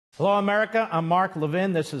Hello, America. I'm Mark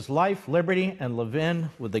Levin. This is Life, Liberty, and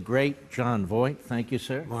Levin with the great Jon Voigt. Thank you,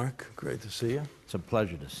 sir. Mark, great to see you. It's a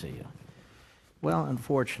pleasure to see you. Well,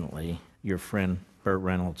 unfortunately, your friend Burt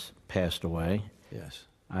Reynolds passed away. Yes.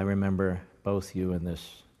 I remember both you in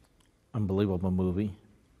this unbelievable movie,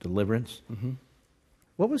 Deliverance. Mm-hmm.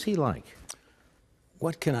 What was he like?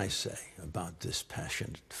 What can I say about this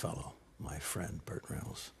passionate fellow, my friend Burt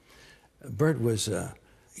Reynolds? Burt was,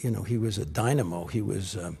 he was a dynamo.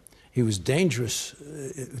 He was dangerous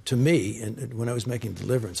to me. And when I was making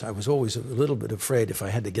Deliverance, I was always a little bit afraid if I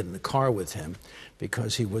had to get in the car with him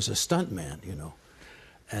because he was a stuntman,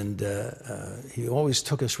 And he always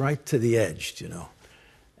took us right to the edge,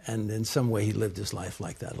 And in some way, he lived his life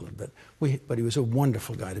like that a little bit. But he was a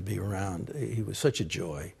wonderful guy to be around. He was such a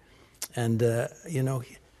joy. And,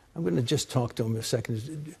 I'm going to just talk to him a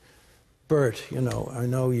second. Burt, I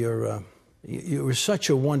know you were such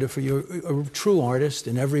a wonderful, you're a true artist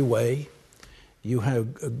in every way. You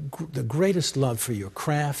have the greatest love for your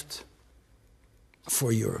craft,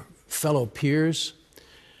 for your fellow peers.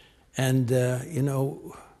 And,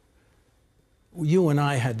 you and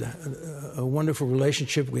I had a wonderful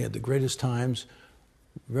relationship. We had the greatest times,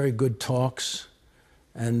 very good talks.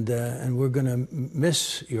 And we're going to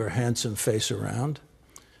miss your handsome face around.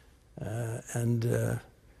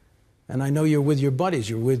 And I know you're with your buddies.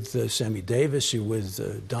 You're with Sammy Davis. You're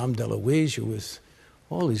with Dom DeLuise. You're with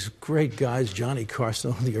all these great guys. Johnny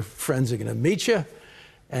Carson. All your friends are going to meet you.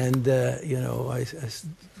 And, I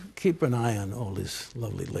keep an eye on all these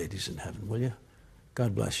lovely ladies in heaven, will you?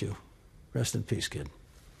 God bless you. Rest in peace, kid.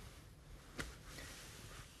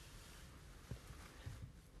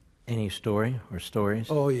 Any story or stories?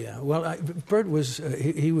 Oh, yeah. Well, Burt was,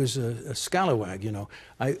 he was a scalawag,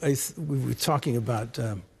 we were talking about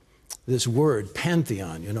this word,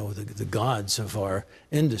 pantheon, the gods of our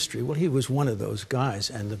industry. Well, he was one of those guys.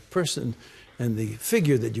 And the person and the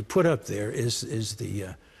figure that you put up there is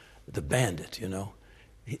the bandit,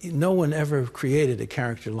 No one ever created a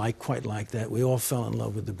character quite like that. We all fell in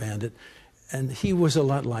love with the bandit. And he was a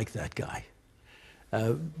lot like that guy.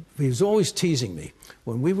 He was always teasing me.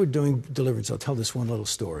 When we were doing Deliverance, I'll tell this one little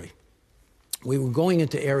story. We were going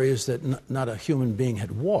into areas that not a human being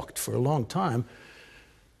had walked for a long time,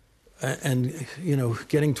 and,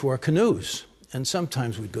 getting to our canoes. And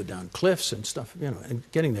sometimes we'd go down cliffs and stuff, and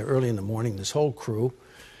getting there early in the morning, this whole crew.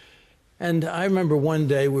 And I remember one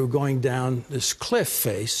day we were going down this cliff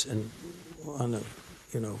face and on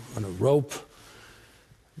a rope,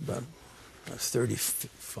 about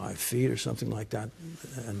 35 feet or something like that,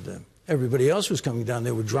 and everybody else was coming down.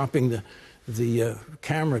 They were dropping the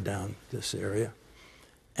camera down this area,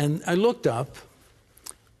 and I looked up,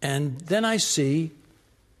 and then I see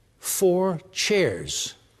 4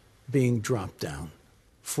 chairs being dropped down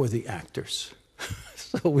for the actors.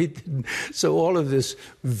 So all of this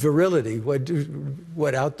virility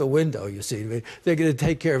went out the window, you see. They're going to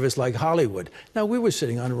take care of us like Hollywood. Now, we were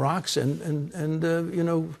sitting on rocks and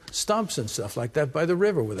stumps and stuff like that by the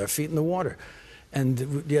river with our feet in the water.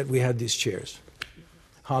 And yet we had these chairs.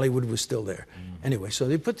 Hollywood was still there. Anyway, so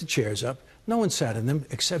they put the chairs up. No one sat in them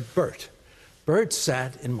except Burt. Burt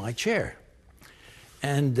sat in my chair.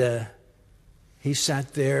 And he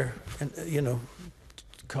sat there, a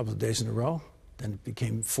couple of days in a row. Then it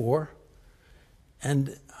became 4.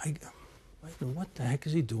 And I said, what the heck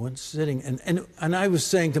is he doing sitting? And I was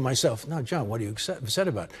saying to myself, no, John, what are you upset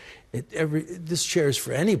about? This chair is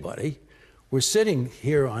for anybody. We're sitting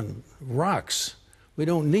here on rocks. We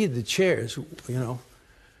don't need the chairs,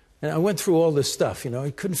 And I went through all this stuff, I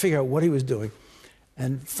couldn't figure out what he was doing.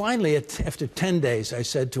 And finally, after 10 days, I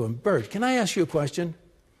said to him, Burt, can I ask you a question?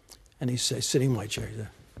 And he said, sitting in my chair, he said,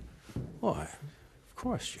 why, of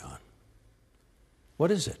course, John. What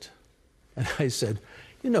is it? And I said,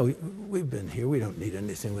 we've been here. We don't need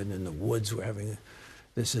anything. We're in the woods. We're having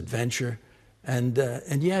this adventure. And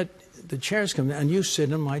yet the chairs come down, and you sit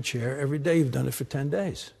in my chair every day. You've done it for 10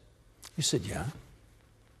 days. He said, yeah.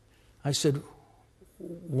 I said,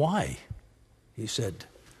 why? He said,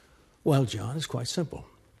 well, John, it's quite simple.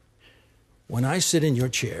 When I sit in your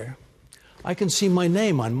chair, I can see my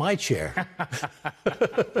name on my chair.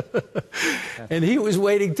 And he was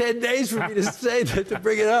waiting 10 days for me to say that, to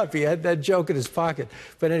bring it up. He had that joke in his pocket.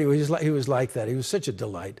 But anyway, he was like that. He was such a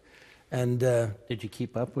delight. And did you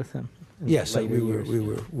keep up with him? Yes, we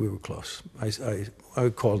were close. I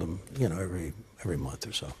called him, every month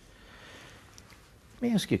or so. Let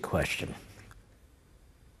me ask you a question.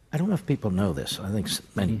 I don't know if people know this. I think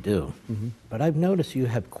many do. Mm-hmm. But I've noticed you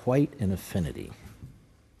have quite an affinity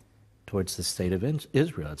towards the state of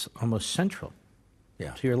Israel. It's almost central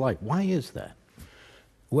to your life. Why is that?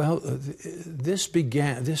 Well, this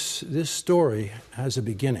story has a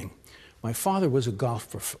beginning. My father was a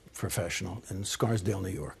golf professional in Scarsdale, New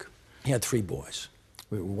York. He had 3 boys.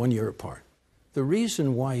 We were 1 year apart. The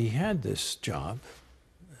reason why he had this job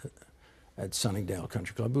at Sunningdale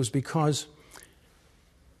Country Club was because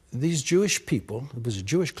these Jewish people, it was a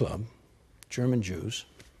Jewish club, German Jews,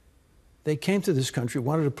 they came to this country,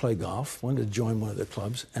 wanted to play golf, wanted to join one of the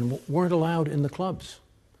clubs, and weren't allowed in the clubs.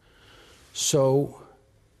 So,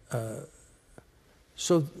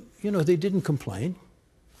 they didn't complain.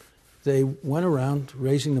 They went around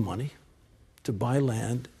raising the money to buy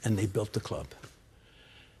land, and they built the club.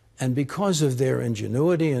 And because of their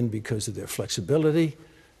ingenuity and because of their flexibility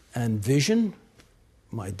and vision,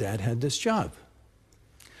 my dad had this job.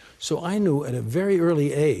 So I knew at a very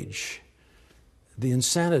early age the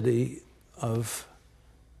insanity of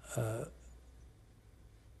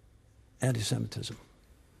anti-Semitism.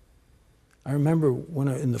 I remember when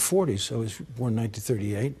in the 40s, I was born in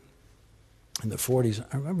 1938, in the 40s,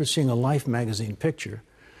 I remember seeing a Life magazine picture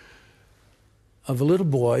of a little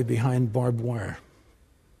boy behind barbed wire.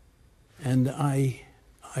 And I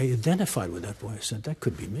identified with that boy. I said, that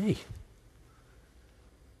could be me.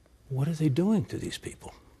 What are they doing to these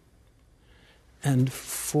people? And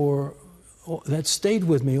that stayed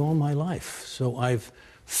with me all my life. So I've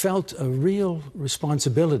felt a real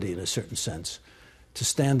responsibility, in a certain sense, to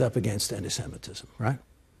stand up against anti-Semitism, right?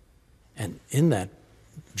 And in that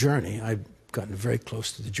journey, I've gotten very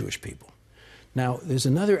close to the Jewish people. Now, there's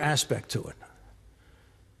another aspect to it,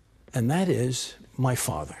 and that is my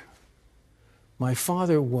father. My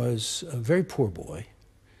father was a very poor boy.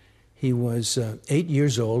 He was 8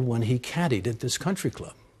 years old when he caddied at this country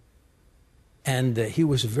club. And he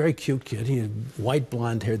was a very cute kid. He had white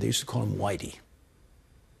blonde hair. They used to call him Whitey.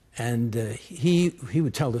 And he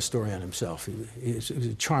would tell the story on himself. He was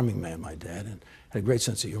a charming man, my dad, and had a great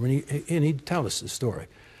sense of humor. And he'd tell us the story.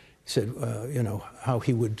 He said, how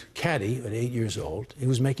he would caddy at 8 years old. He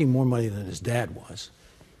was making more money than his dad was,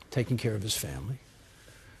 taking care of his family,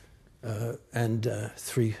 and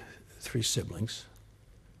three siblings.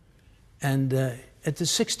 And at the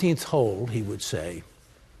 16th hole, he would say,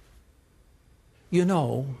 he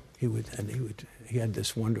had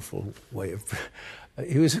this wonderful way of,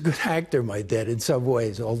 he was a good actor, my dad, in some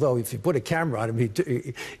ways, although if you put a camera on him,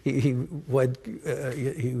 he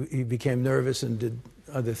became nervous and did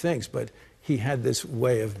other things, but he had this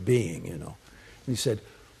way of being, And he said,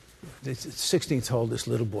 the 16th hole, this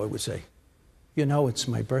little boy would say, it's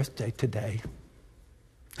my birthday today.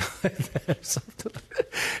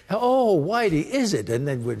 Oh, Whitey, is it? And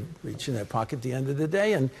then we'd reach in their pocket at the end of the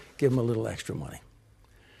day and give him a little extra money.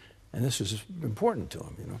 And this was important to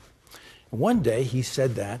him, And one day he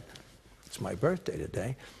said that, it's my birthday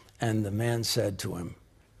today, and the man said to him,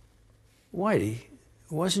 Whitey,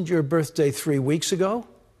 wasn't your birthday 3 weeks ago?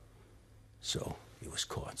 So he was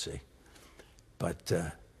caught, see. But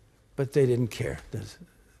they didn't care.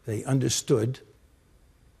 They understood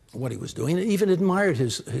what he was doing. They even admired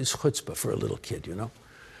his chutzpah for a little kid,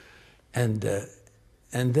 And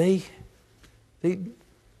they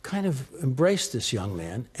kind of embraced this young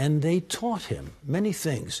man, and they taught him many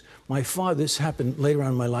things. My father, this happened later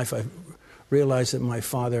on in my life, I realized that my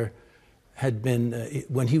father had been,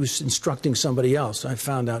 when he was instructing somebody else, I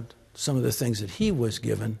found out some of the things that he was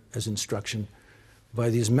given as instruction by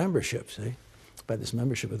these memberships, by this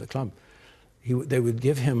membership of the club. They would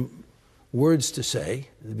give him words to say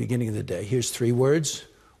at the beginning of the day. Here's 3 words,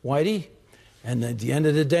 Whitey, and at the end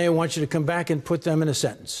of the day, I want you to come back and put them in a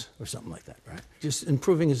sentence or something like that, right? Just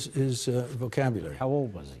improving his vocabulary. How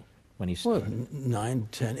old was he when he started? 9,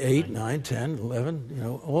 10, 8, 9, 10,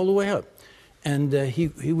 11, all the way up. And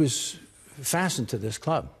he was fastened to this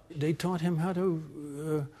club. They taught him how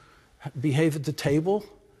to behave at the table,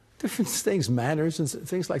 different things, manners and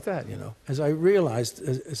things like that, As I realized,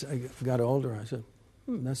 as I got older, I said,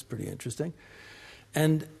 that's pretty interesting.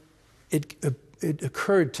 And it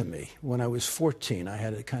occurred to me when I was 14, I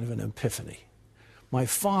had a kind of an epiphany. My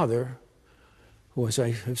father, who, as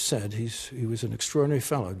I have said, he was an extraordinary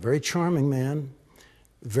fellow, very charming man,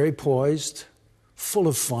 very poised, full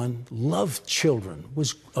of fun, loved children,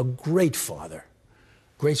 was a great father,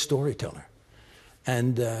 great storyteller,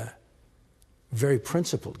 and very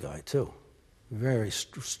principled guy, too. Very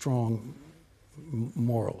strong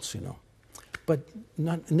morals, But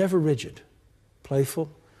never rigid, playful,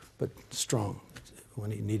 but strong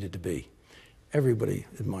when he needed to be. Everybody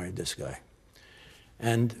admired this guy.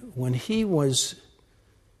 And when he was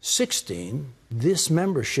 16, this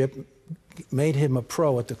membership made him a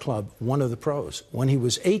pro at the club, one of the pros. When he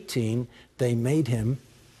was 18, they made him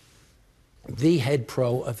the head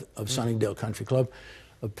pro of Sunningdale Country Club,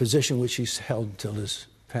 a position which he held until his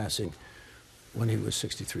passing when he was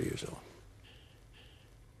 63 years old.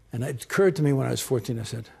 And it occurred to me when I was 14, I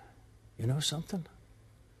said, you know something?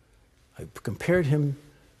 I compared him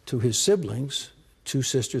to his siblings, 2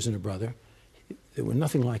 sisters and a brother. They were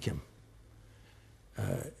nothing like him.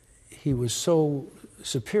 He was so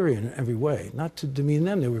superior in every way. Not to demean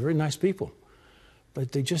them, they were very nice people.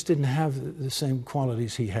 But they just didn't have the same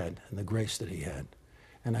qualities he had and the grace that he had.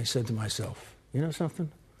 And I said to myself, you know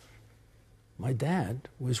something? My dad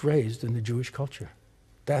was raised in the Jewish culture.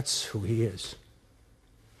 That's who he is.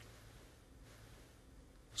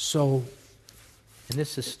 So... And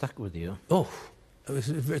this has stuck with you. Oh,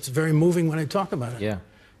 it's very moving when I talk about it. Yeah.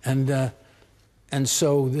 And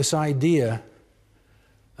so this idea,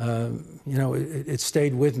 you know, it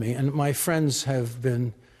stayed with me. And my friends have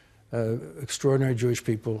been extraordinary Jewish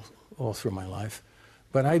people all through my life.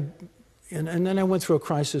 But and then I went through a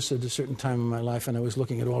crisis at a certain time in my life, and I was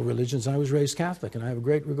looking at all religions. I was raised Catholic, and I have a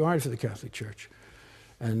great regard for the Catholic Church.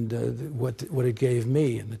 And what it gave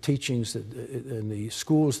me, and the teachings and the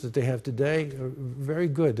schools that they have today are very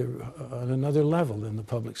good. They're on another level than the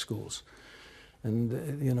public schools.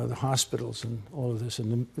 And, you know, the hospitals and all of this.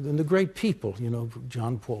 And the great people, you know,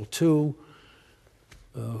 John Paul II,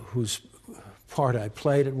 whose part I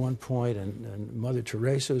played at one point, and Mother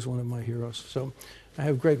Teresa is one of my heroes. So I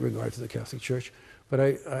have great regard for the Catholic Church. But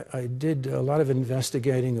I did a lot of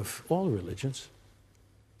investigating of all religions,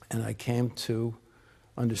 and I came to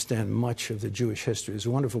understand much of the Jewish history. There's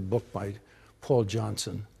a wonderful book by Paul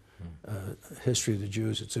Johnson, History of the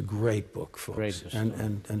Jews. It's a great book, folks. Great.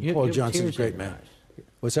 And Paul Johnson's a great man.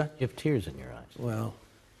 What's that? You have tears in your eyes. Well,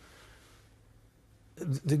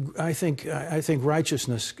 I think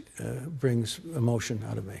righteousness brings emotion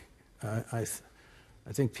out of me. I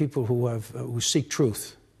think people who seek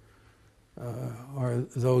truth are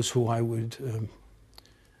those who I would,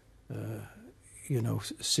 you know,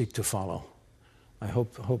 seek to follow. I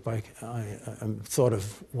hope I'm thought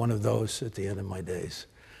of one of those at the end of my days.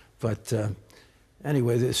 But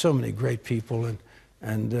anyway, there's so many great people,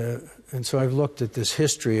 and so I've looked at this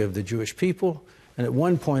history of the Jewish people, and at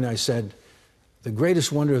one point I said, the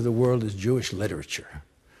greatest wonder of the world is Jewish literature.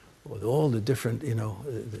 With all the different, you know,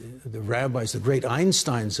 the rabbis, the great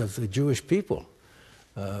Einsteins of the Jewish people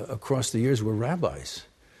across the years were rabbis.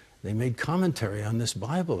 They made commentary on this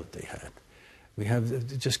Bible that they had. We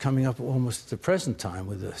have just coming up almost at the present time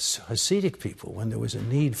with the Hasidic people, when there was a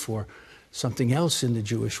need for something else in the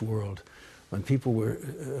Jewish world, when people were,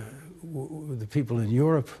 the people in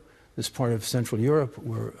Europe, this part of Central Europe,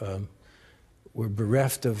 were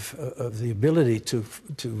bereft of the ability to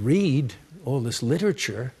read all this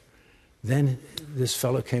literature. Then this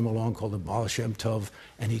fellow came along called the Baal Shem Tov,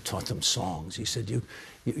 and he taught them songs. He said,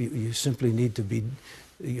 you simply need to be,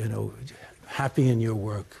 you know, happy in your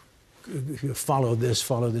work. You follow this,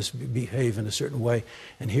 behave in a certain way,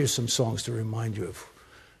 and here's some songs to remind you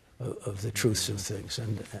of the truths of things.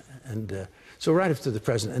 And so right up to the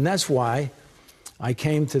present. And that's why I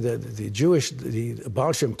came to the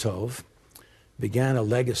Baal Shem Tov began a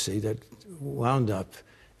legacy that wound up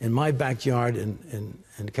in my backyard in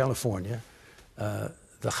California, the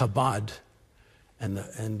Chabad, and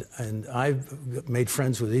I've made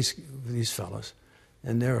friends with these fellows.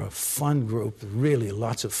 And they're a fun group, really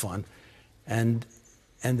lots of fun. And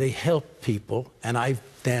they help people. And I've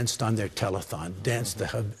danced on their telethon, danced the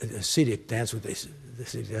Hasidic dance with the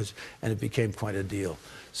Hasidic dance, and it became quite a deal.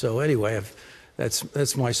 So anyway,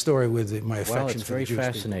 that's my story with my affection for the Jewish people. Well,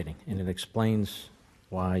 it's very fascinating, and it explains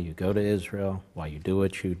why you go to Israel, why you do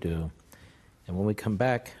what you do. And when we come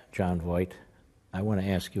back, Jon Voigt, I want to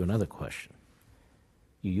ask you another question.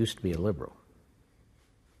 You used to be a liberal.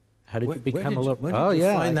 How did you become a liberal? When did you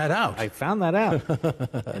find that out? I found that out.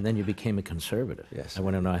 And then you became a conservative. Yes. I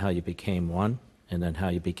want to know how you became one and then how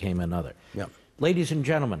you became another. Yep. Ladies and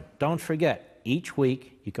gentlemen, don't forget, each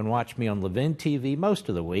week you can watch me on Levin TV most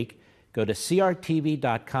of the week. Go to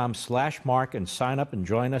crtv.com/Mark and sign up and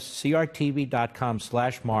join us,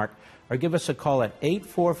 crtv.com/Mark, or give us a call at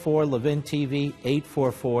 844-LEVIN-TV,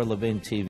 844-LEVIN-TV.